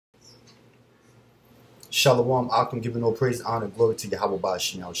Shalom, Akim, giving all praise, honor, glory to Yahweh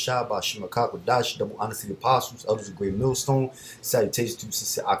Ba'ashim Yahushua, Ba'ashim Akakwadash, double honor to the apostles, elders of great millstone. Salutations to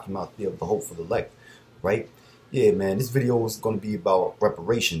Sister Akim out there of the hope for the elect, right? Yeah, man, this video is going to be about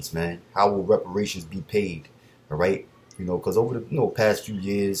reparations, man. How will reparations be paid, all right? You know, because over the past few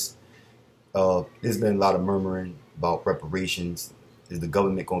years, there's been a lot of murmuring about reparations. Is the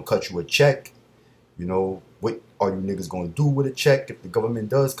government going to cut you a check? You know, what are you niggas going to do with a check if the government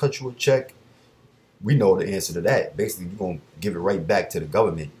does cut you a check? We know the answer to that. Basically, you're going to give it right back to the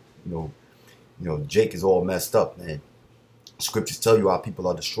government. You know, Jake is all messed up, man. Scriptures tell you how people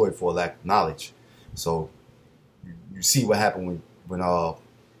are destroyed for a lack of knowledge. So you see what happened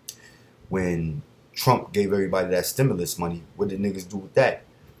when Trump gave everybody that stimulus money. What did niggas do with that?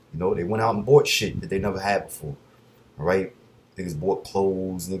 You know, they went out and bought shit that they never had before. All right, niggas bought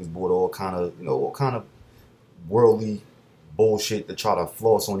clothes. Niggas bought all kind of worldly bullshit to try to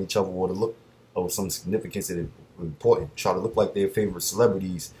floss on each other or to look of some significance that is important. Try to look like their favorite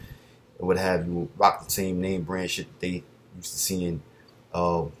celebrities and what have you. Rock the same name brand shit that they used to seeing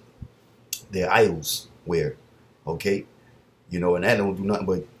their idols wear. Okay, you know, and that don't do nothing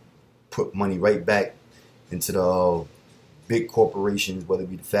but put money right back into the big corporations, whether it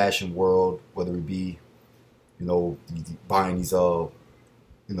be the fashion world, whether it be, you know, buying these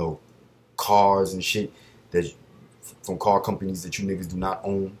cars and shit that from car companies that you niggas do not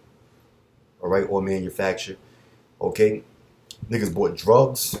own, all right, or manufacture. Okay, niggas bought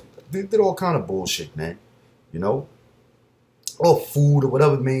drugs. They did all kind of bullshit, man. You know, or food or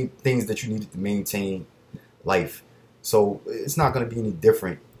whatever main things that you needed to maintain life. So it's not going to be any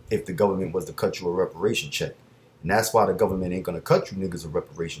different if the government was to cut you a reparation check. And that's why the government ain't going to cut you niggas a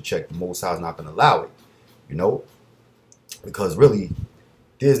reparation check. The Most High is not going to allow it, you know, because really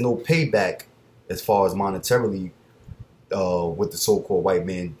there's no payback as far as monetarily what the so-called white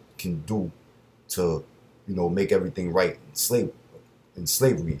man can do to, you know, make everything right in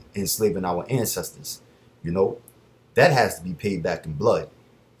slavery, enslaving our ancestors. You know, that has to be paid back in blood.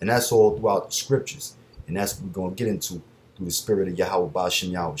 And that's all throughout the scriptures. And that's what we're going to get into through the spirit of Yahweh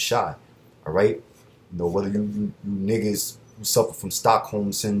Ba'ashim Yahushua. All right? You know, whether you niggas who suffer from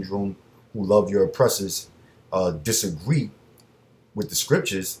Stockholm Syndrome, who love your oppressors, disagree with the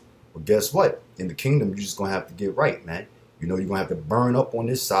scriptures, well, guess what? In the kingdom, you're just going to have to get right, man. You know, you're going to have to burn up on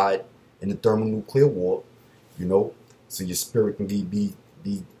this side in the thermonuclear war, you know, so your spirit can be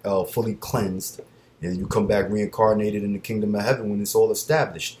fully cleansed. And you come back reincarnated in the kingdom of heaven when it's all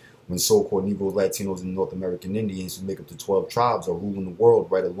established. When so-called Negroes, Latinos, and North American Indians who make up the 12 tribes are ruling the world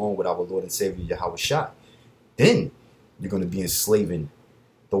right along with our Lord and Savior Yahweh Shai. Then you're going to be enslaving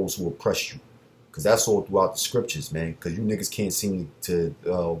those who oppress you. Because that's all throughout the scriptures, man. Because you niggas can't seem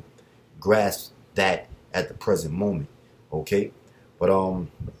to grasp that at the present moment. Okay? But,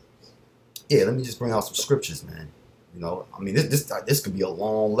 yeah, let me just bring out some scriptures, man. You know, I mean, this could be a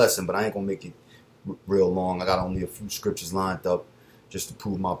long lesson, but I ain't going to make it real long. I got only a few scriptures lined up just to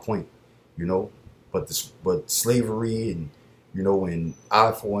prove my point, you know. But slavery and, you know, and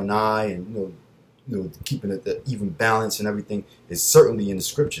eye for an eye and, you know, keeping it the even balance and everything is certainly in the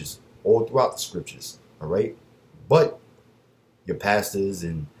scriptures, all throughout the scriptures, all right? But your pastors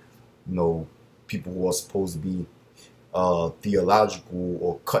and, you know, people who are supposed to be theological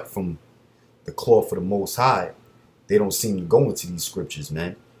or cut from the cloth of the Most High, they don't seem to go into these scriptures,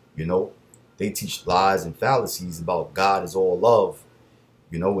 man. You know, they teach lies and fallacies about God is all love,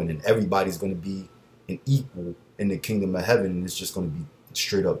 you know, and then everybody's going to be an equal in the kingdom of heaven, and it's just going to be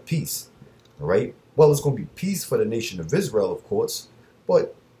straight up peace, all right? Well, it's going to be peace for the nation of Israel, of course,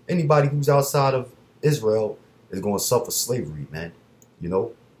 but anybody who's outside of Israel is going to suffer slavery, man, you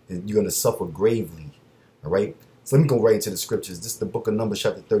know, and you're going to suffer gravely, all right? So let me go right into the scriptures. This is the book of Numbers,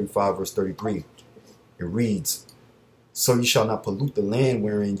 chapter 35, verse 33. It reads, "So ye shall not pollute the land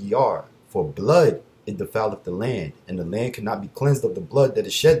wherein ye are, for blood it defileth the land, and the land cannot be cleansed of the blood that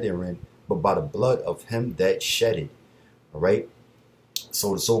is shed therein, but by the blood of him that shed it." All right?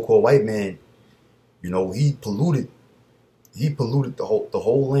 So the so-called white man, you know, he polluted the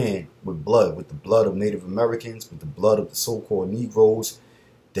whole land with blood, with the blood of Native Americans, with the blood of the so-called Negroes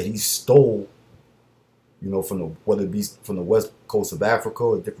that he stole, you know, whether it be from the west coast of Africa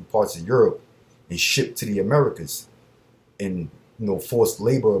or different parts of Europe, and shipped to the Americas, and, you know, forced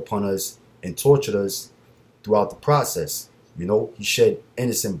labor upon us and tortured us throughout the process. You know, he shed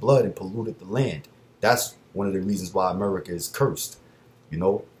innocent blood and polluted the land. That's one of the reasons why America is cursed. You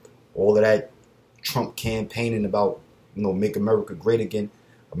know, all of that Trump campaigning about, you know, make America great again.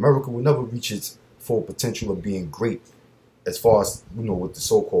 America will never reach its full potential of being great as far as, you know, what the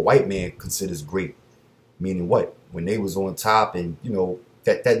so-called white man considers great. Meaning what? When they was on top and, you know,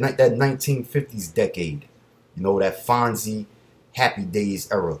 That 1950s decade, you know, that Fonzie Happy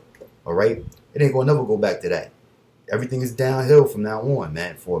Days era. All right, it ain't gonna never go back to that. Everything is downhill from now on,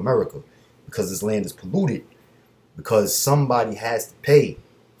 man, for America, because this land is polluted, because somebody has to pay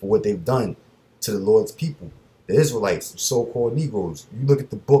for what they've done to the Lord's people, the Israelites, so-called Negroes. You look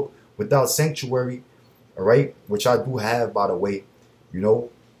at the book Without Sanctuary, all right, which I do have, by the way. You know,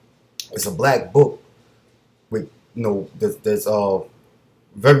 it's a black book with, you know, there's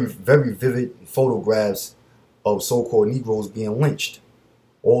very, very vivid photographs of so-called Negroes being lynched,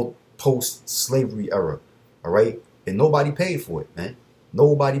 all post-slavery era, all right? And nobody paid for it, man.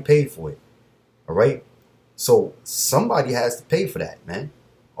 Nobody paid for it, all right? So somebody has to pay for that, man,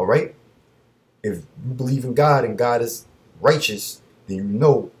 all right? If you believe in God and God is righteous, then you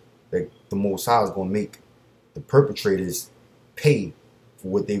know that the Most High is going to make the perpetrators pay for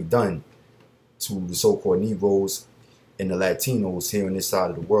what they've done to the so-called Negroes and the Latinos here on this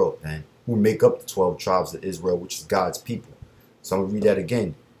side of the world, man, who make up the 12 tribes of Israel, which is God's people. So I'm going to read that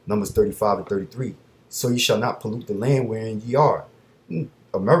again. Numbers 35 and 33. So ye shall not pollute the land wherein ye are.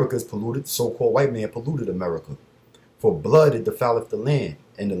 America is polluted. The so-called white man polluted America. For blood it defileth the land,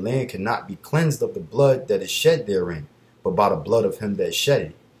 and the land cannot be cleansed of the blood that is shed therein, but by the blood of him that shed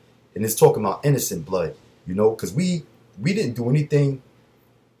it. And it's talking about innocent blood, you know, because we didn't do anything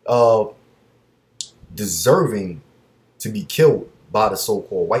deserving to be killed by the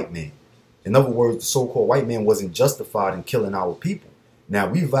so-called white man. In other words, the so-called white man wasn't justified in killing our people. Now,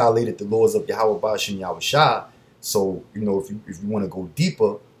 we violated the laws of Yahweh Bashim Yahushua. So, you know, if you want to go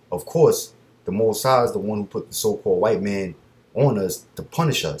deeper, of course, the Most High is the one who put the so-called white man on us to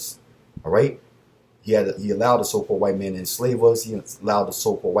punish us. All right? He allowed the so-called white man to enslave us. He allowed the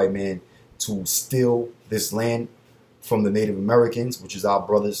so-called white man to steal this land from the Native Americans, which is our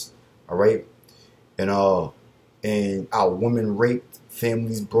brothers. All right? And our women raped,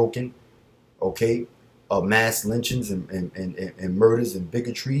 families broken. Okay? Mass lynchings and murders and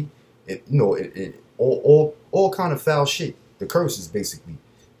bigotry. All kind of foul shit. The curses, basically.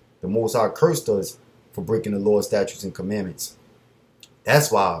 The Most High cursed us for breaking the law, statutes, and commandments.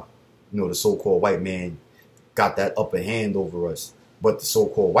 That's why, you know, the so-called white man got that upper hand over us. But the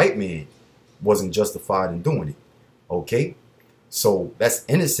so-called white man wasn't justified in doing it. Okay? So that's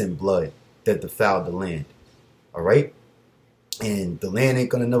innocent blood that defiled the land. All right? And the land ain't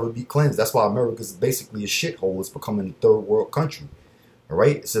going to never be cleansed. That's why America is basically a shithole. It's becoming a third world country. All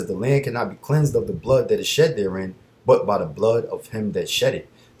right? It says the land cannot be cleansed of the blood that is shed therein, but by the blood of him that shed it.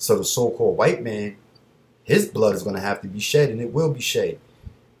 So the so-called white man, his blood is going to have to be shed, and it will be shed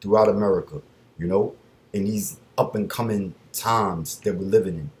throughout America, you know, in these up-and-coming times that we're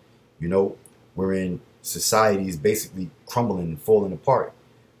living in, you know, wherein society is basically crumbling and falling apart,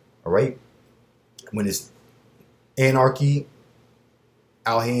 all right? When it's anarchy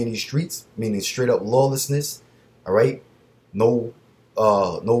out here in these streets, meaning straight-up lawlessness, all right? No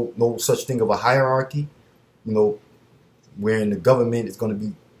such thing of a hierarchy, you know, wherein the government is going to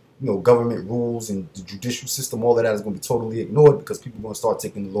be, you know, government rules and the judicial system, all of that is going to be totally ignored because people are going to start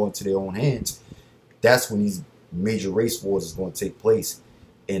taking the law into their own hands. That's when these major race wars is going to take place,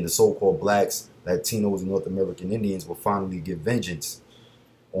 and the so-called blacks, Latinos, and North American Indians will finally get vengeance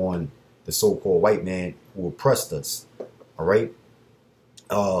on the so-called white man who oppressed us. All right.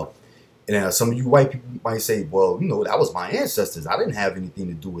 And some of you white people might say, well, you know, that was my ancestors. I didn't have anything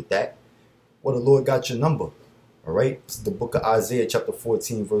to do with that. Well, the Lord got your number. All right. It's the book of Isaiah, chapter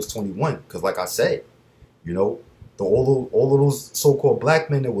 14, verse 21. Because like I said, you know, all of those so-called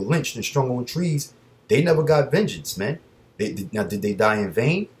black men that were lynched and strung on trees, they never got vengeance, man. Now, did they die in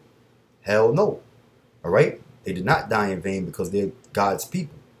vain? Hell no. All right. They did not die in vain because they're God's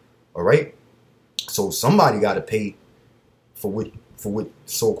people. All right. So somebody got to pay for what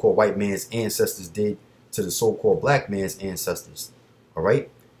so-called white man's ancestors did to the so-called black man's ancestors. All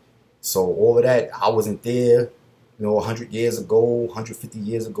right. So all of that, I wasn't there, you know, 100 years ago, 150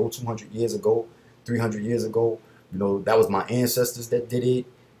 years ago, 200 years ago, 300 years ago. You know, that was my ancestors that did it.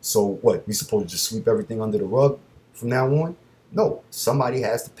 So what? We supposed to just sweep everything under the rug from now on? No, somebody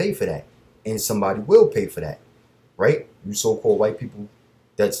has to pay for that. And somebody will pay for that. Right? You so-called white people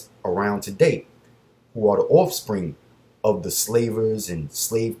that's around today, who are the offspring of the slavers and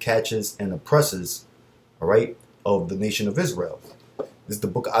slave catchers and oppressors, all right, of the nation of Israel. This is the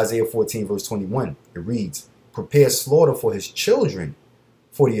book of Isaiah 14, verse 21. It reads, prepare slaughter for his children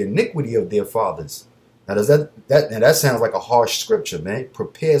for the iniquity of their fathers. Now, that sounds like a harsh scripture, man.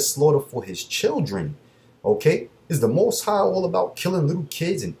 Prepare slaughter for his children. Okay? Is the Most High all about killing little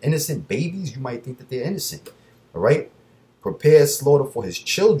kids and innocent babies? You might think that they're innocent. All right? Prepare slaughter for his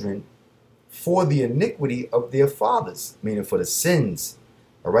children for the iniquity of their fathers, meaning for the sins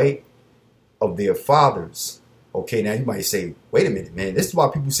all right, of their fathers. Okay, now you might say, wait a minute, man. This is why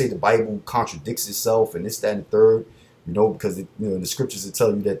people say the Bible contradicts itself and this, that, and the third. You know, because in the scriptures it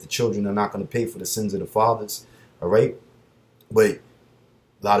tell you that the children are not going to pay for the sins of the fathers. All right, but a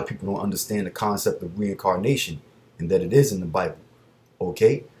lot of people don't understand the concept of reincarnation and that it is in the Bible.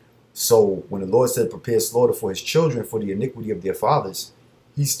 Okay, so when the Lord said, "Prepare slaughter for His children for the iniquity of their fathers,"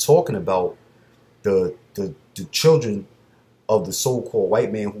 He's talking about the children of the so-called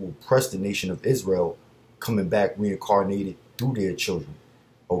white man who oppressed the nation of Israel coming back reincarnated through their children.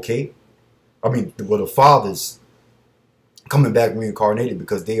 Okay, I mean, well, the fathers coming back reincarnated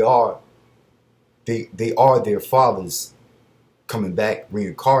because they are their fathers coming back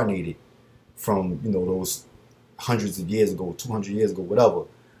reincarnated from, you know, those hundreds of years ago, 200 years ago, whatever.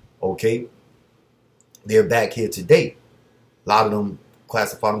 Okay, they're back here today. A lot of them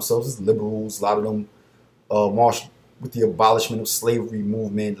classify themselves as liberals. A lot of them marched with the abolishment of slavery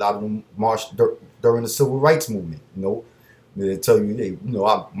movement. A lot of them marched during the civil rights movement. You know, they tell you, hey, you know,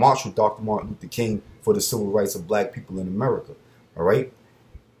 I marched with Dr. Martin Luther King for the civil rights of black people in America. All right,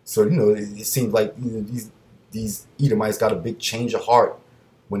 so you know, it seems like, you know, these Edomites got a big change of heart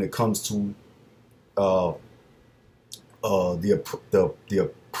when it comes to the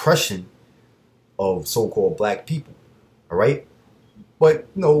oppression of so-called black people. All right, but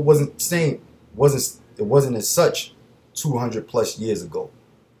you know, it wasn't as such 200 plus years ago.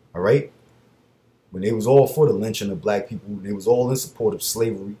 All right, when they was all for the lynching of black people, they was all in support of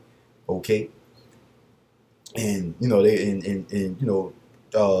slavery. Okay, and you know, the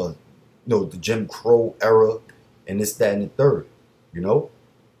Jim Crow era and this, that, and the third. You know,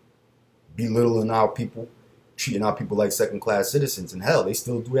 belittling our people, treating our people like second-class citizens, and hell, they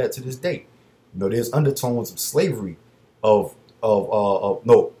still do that to this day. You know, there's undertones of slavery, of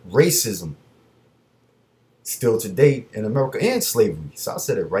racism still today in America, and slavery. So I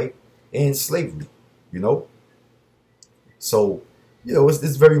said it right, and slavery. You know, so you know,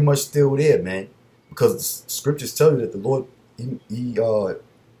 it's very much still there, man, because the scriptures tell you that the Lord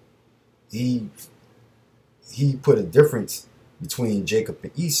he put a difference between Jacob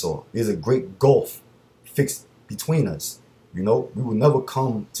and Esau. There's a great gulf fixed between us. You know, we will never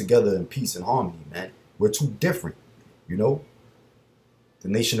come together in peace and harmony, man. We're too different. You know, the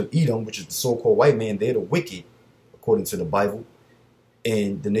nation of Edom, which is the so-called white man, they're the wicked, according to the Bible.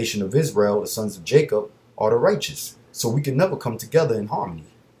 And the nation of Israel, the sons of Jacob, are the righteous. So we can never come together in harmony.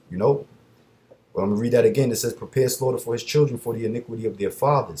 You know, well, I'm going to read that again. It says, "Prepare slaughter for His children for the iniquity of their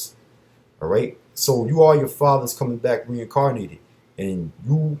fathers." All right. So you are your fathers coming back reincarnated. And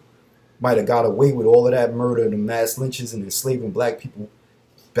you might have got away with all of that murder and the mass lynchings and enslaving black people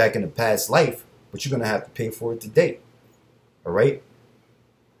back in the past life. But you're going to have to pay for it today. All right.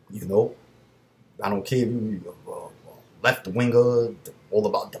 You know, I don't care if you left-winger, all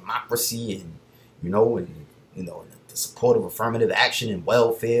about democracy and, you know, the support of affirmative action and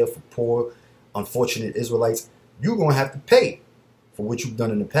welfare for poor, unfortunate Israelites. You're going to have to pay for what you've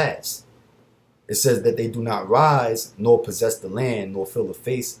done in the past. It says that they do not rise, nor possess the land, nor fill the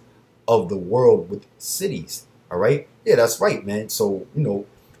face of the world with cities. All right? Yeah, that's right, man. So, you know,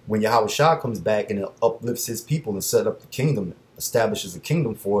 when Yahweh Shah comes back and uplifts His people and set up the kingdom, establishes a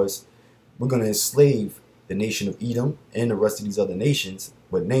kingdom for us, we're going to enslave the nation of Edom and the rest of these other nations,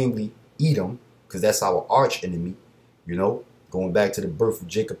 but namely Edom, because that's our arch enemy, you know, going back to the birth of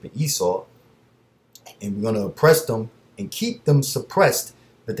Jacob and Esau. And we're going to oppress them and keep them suppressed,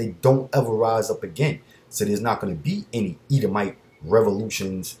 that they don't ever rise up again. So there's not going to be any Edomite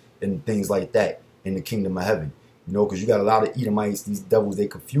revolutions and things like that in the kingdom of heaven. You know, because you got a lot of Edomites, these devils, they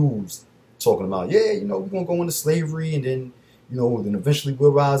confused, talking about, yeah, you know, we're going to go into slavery, and then, you know, then eventually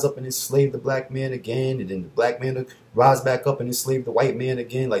we'll rise up and enslave the black man again, and then the black man will rise back up and enslave the white man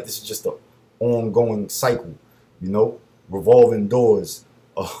again. Like, this is just an ongoing cycle, you know, revolving doors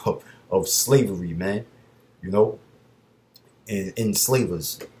of slavery, man, you know, and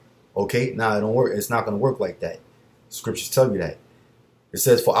enslavers. Okay, now it don't work. It's not going to work like that. Scriptures tell you that. It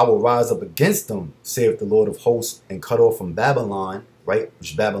says, "For I will rise up against them, saith the Lord of hosts, and cut off from Babylon," right,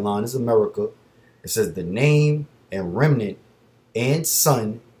 which Babylon is America. It says, "the name and remnant and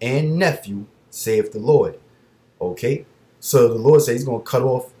son and nephew, saith the Lord." Okay, so the Lord says He's going to cut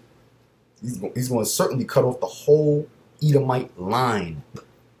off, He's going to certainly cut off the whole Edomite line.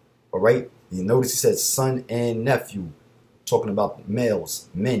 All right, you notice He says son and nephew, talking about males,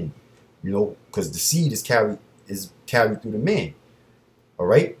 men, you know, because the seed is carried through the man. All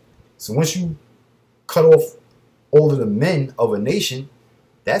right, so once you cut off all of the men of a nation,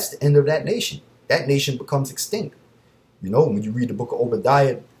 that's the end of that nation. That nation becomes extinct. You know, when you read the book of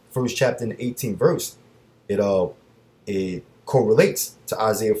Obadiah, first chapter in the 18th verse, it correlates to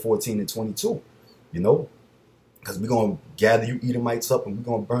Isaiah 14 and 22, you know, because we're going to gather you Edomites up and we're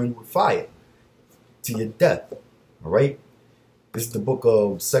going to burn you with fire to your death, all right? This is the book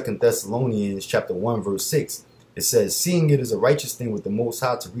of 2 Thessalonians chapter 1, verse 6. It says, seeing it is a righteous thing with the Most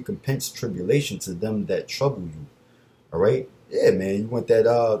High to recompense tribulation to them that trouble you, all right? Yeah, man, you want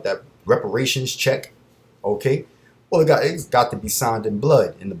that reparations check, okay? Well, it's got to be signed in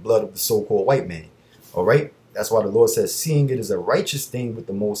the blood of the so-called white man, all right? That's why the Lord says, seeing it is a righteous thing with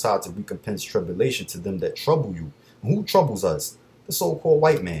the Most High to recompense tribulation to them that trouble you. And who troubles us? The so-called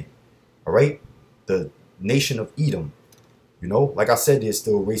white man, all right? The nation of Edom, you know? Like I said, there's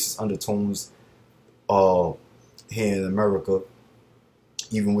still racist undertones here in America,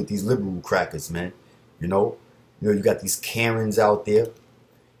 even with these liberal crackers, man. You know, you got these Karens out there,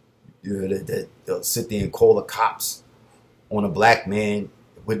 you know, that they'll sit there and call the cops on a black man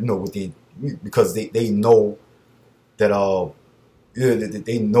because they know that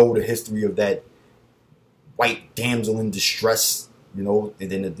they know the history of that white damsel in distress, you know,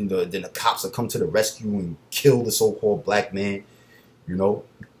 and then the cops will come to the rescue and kill the so-called black man, you know.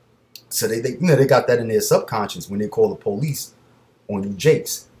 So they got that in their subconscious when they call the police on you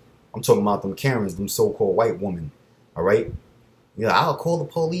jakes. I'm talking about them Karens, them so-called white women, all right? You know, I'll call the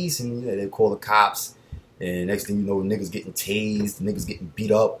police, and they call the cops, and next thing you know, niggas getting tased, niggas getting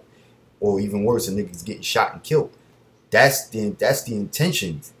beat up, or even worse, the niggas getting shot and killed. That's the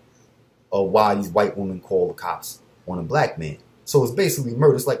intention of why these white women call the cops on a black man. So it's basically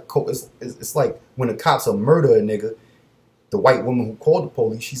murder. It's like when the cops will murder a nigga, the white woman who called the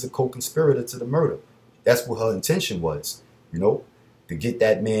police, she's a co-conspirator to the murder. That's what her intention was, you know, to get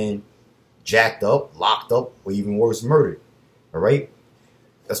that man jacked up, locked up, or even worse, murdered. All right?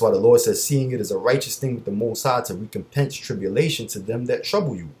 That's why the Lord says, seeing it as a righteous thing with the Most High to recompense tribulation to them that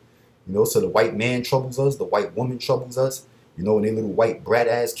trouble you. You know, so the white man troubles us, the white woman troubles us, you know, and they little white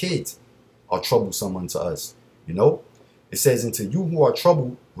brat-ass kids are troublesome unto us, you know. It says, unto you who are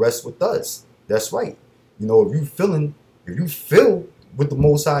troubled, rest with us. That's right. You know, if you feel what the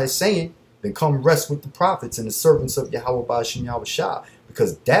Most High is saying, then come rest with the prophets and the servants of Yahweh Ba'ashim Yahweh Shah,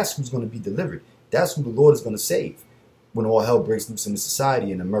 because that's who's going to be delivered. That's who the Lord is going to save when all hell breaks loose in the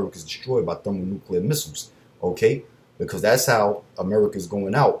society and America is destroyed by thermonuclear missiles, okay? Because that's how America is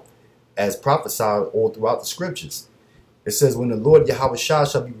going out, as prophesied all throughout the scriptures. It says, when the Lord Yahweh Shah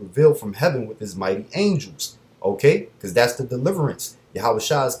shall be revealed from heaven with his mighty angels, okay? Because that's the deliverance. Yahweh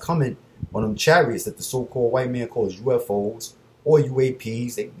Shah is coming on them chariots that the so-called white man calls UFOs or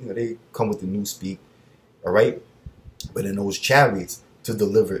UAPs. They come with the new speak, all right? But in those chariots to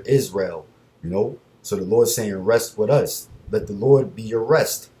deliver Israel, you know? So the Lord's saying, rest with us. Let the Lord be your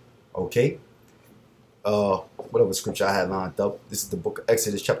rest, okay? Whatever scripture I had lined up. This is the book of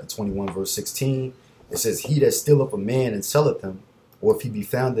Exodus chapter 21, verse 16. It says, he that stealeth a man and selleth him, or if he be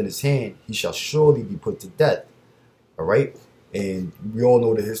found in his hand, he shall surely be put to death. All right? And we all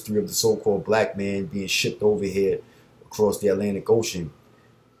know the history of the so-called black man being shipped over here across the Atlantic Ocean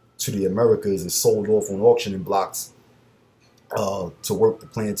to the Americas and sold off on auctioning blocks to work the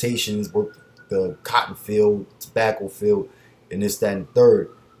plantations, work the cotton field, tobacco field, and this, that, and third,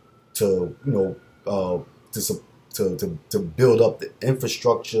 to, you know, to build up the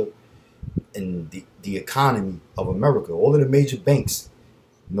infrastructure and the economy of America. All of the major banks,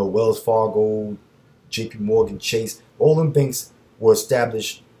 you know, Wells Fargo, JP Morgan, Chase, all them banks were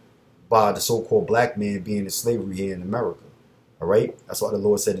established by the so-called black man being in slavery here in America. All right? That's why the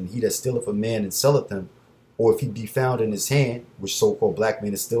Lord said, and he that stealeth a man and selleth him, or if he be found in his hand, which so-called black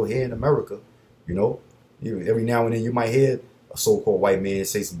man is still here in America, you know, every now and then you might hear a so-called white man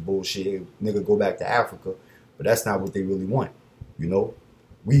say some bullshit, nigga, go back to Africa, but that's not what they really want, you know.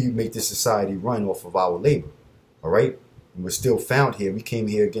 We make this society run off of our labor, all right? And we're still found here. We came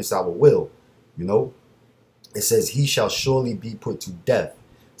here against our will, you know. It says, he shall surely be put to death.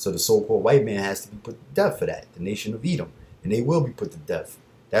 So the so-called white man has to be put to death for that, the nation of Edom. And they will be put to death.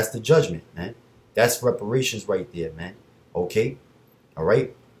 That's the judgment, man. That's reparations right there, man. Okay? All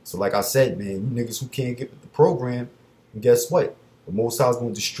right? So like I said, man, you niggas who can't get with the program, and guess what? The Most High is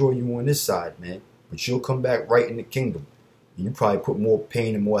going to destroy you on this side, man. But you'll come back right in the kingdom. And you probably put more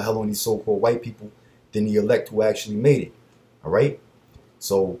pain and more hell on these so-called white people than the elect who actually made it. All right?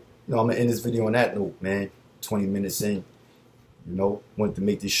 So, you know, I'm going to end this video on that note, man. 20 minutes in. You know, wanted to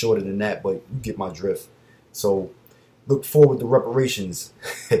make this shorter than that, but you get my drift. So, look forward to reparations.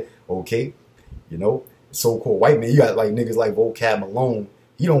 Okay? You know, so-called white man, you got like niggas like Vocab Malone.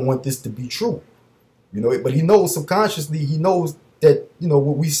 He don't want this to be true. You know, but he knows subconsciously, he knows that, you know,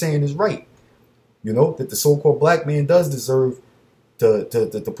 what we saying is right. You know, that the so-called black man does deserve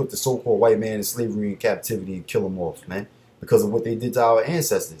to put the so-called white man in slavery and captivity and kill him off, man. because of what they did to our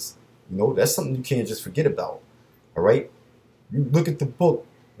ancestors. You know, that's something you can't just forget about. All right? You look at the book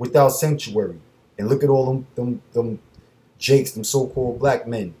Without Sanctuary and look at all them jakes, them so-called black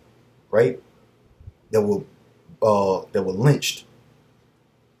men, right? That were lynched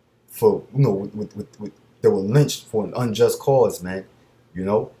for, you know, that were lynched for an unjust cause, man. You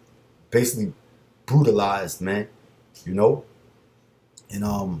know, basically brutalized, man. You know,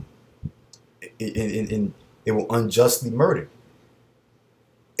 and they were unjustly murdered,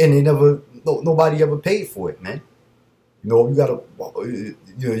 and nobody ever paid for it, man. You know,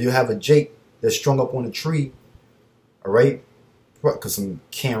 you have a Jake that's strung up on a tree, all right, because a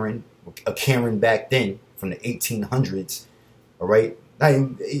Karen back then from the 1800s, all right,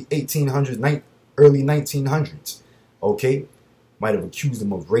 1800s, early 1900s, okay, might have accused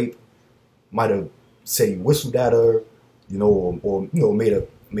him of rape, might have said he whistled at her, you know, or you know,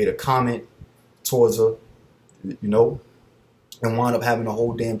 made a comment towards her, you know, and wound up having the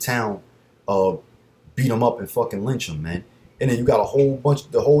whole damn town beat him up and fucking lynch him, man. And then you got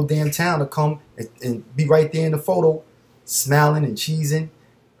the whole damn town to come and be right there in the photo, smiling and cheesing,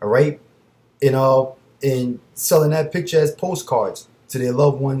 all right, and selling that picture as postcards to their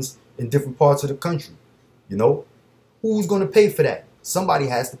loved ones in different parts of the country. You know, who's gonna pay for that? Somebody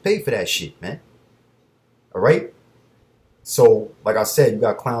has to pay for that shit, man. All right. So, like I said, you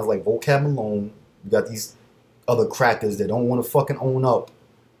got clowns like Vocab Malone. You got these other crackers that don't want to fucking own up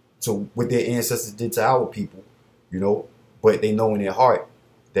to what their ancestors did to our people, you know. But they know in their heart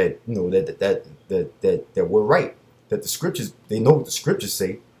that, you know, that we're right. That the scriptures, they know what the scriptures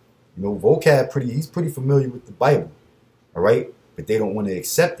say. You know, Vocab he's pretty familiar with the Bible, all right. But they don't want to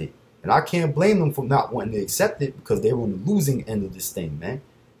accept it, and I can't blame them for not wanting to accept it because they were on the losing end of this thing, man.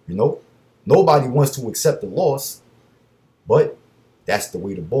 You know, nobody wants to accept the loss. But that's the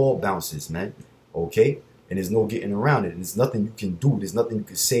way the ball bounces, man. Okay? And there's no getting around it. There's nothing you can do. There's nothing you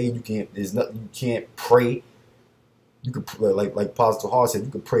can say. There's nothing you can't pray. You could, like Pastor Hart said, you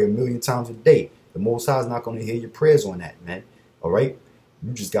could pray 1,000,000 times a day. The Most High is not going to hear your prayers on that, man. All right?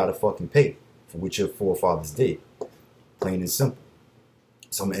 You just got to fucking pay for what your forefathers did. Plain and simple.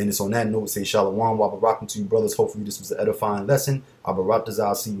 So I'm going to end this on that note. Say Shalom. While we're rocking to you, brothers. Hopefully this was an edifying lesson.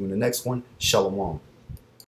 I'll see you in the next one. Shalom.